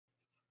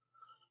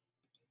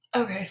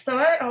Okay, so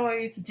I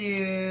always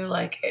do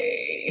like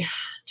a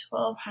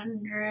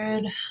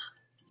 1200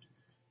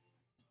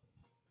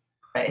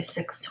 by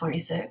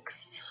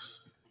 626,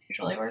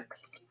 usually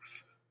works.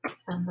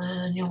 And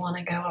then you'll want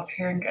to go up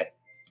here and get,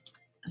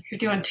 if you're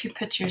doing two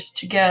pictures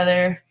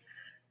together,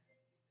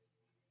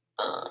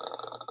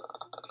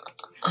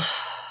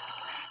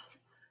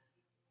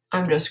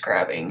 I'm just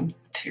grabbing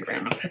two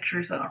random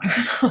pictures. I don't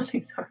even know what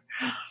these are.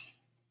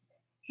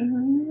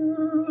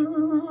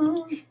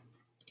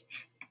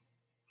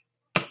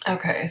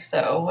 Okay,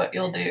 so what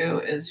you'll do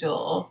is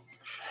you'll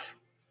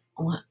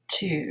want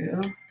to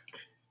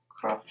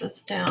crop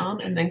this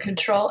down and then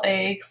Control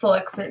A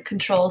selects it,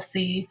 Control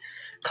C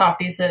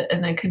copies it,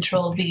 and then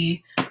Control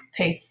V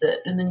pastes it.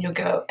 And then you'll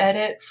go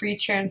Edit, Free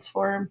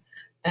Transform,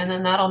 and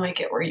then that'll make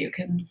it where you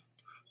can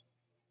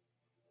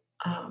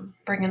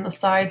bring in the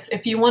sides.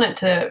 If you want it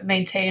to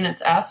maintain its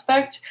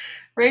aspect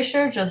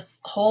ratio, just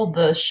hold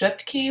the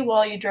Shift key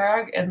while you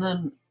drag, and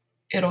then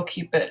it'll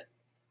keep it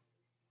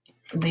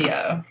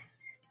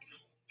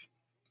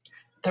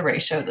the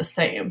ratio the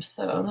same.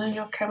 So then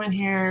you'll come in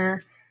here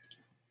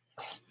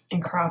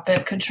and crop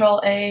it,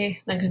 Control A,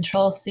 then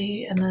Control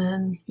C, and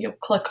then you'll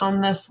click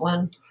on this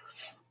one,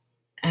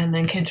 and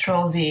then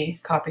Control V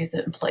copies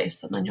it in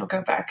place, and then you'll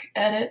go back,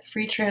 Edit,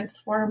 Free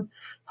Transform,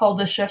 hold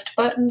the Shift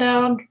button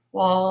down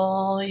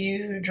while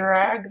you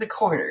drag the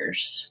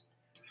corners,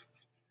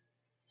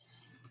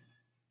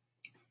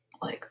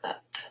 like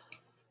that.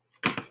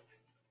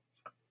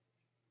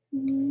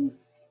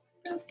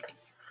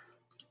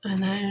 And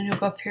then you'll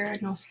go up here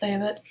and you'll save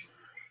it.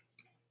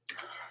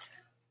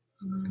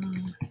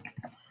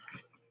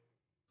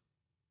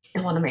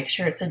 You want to make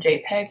sure it's a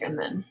JPEG and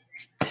then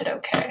hit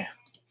OK.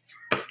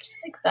 Just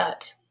like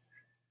that.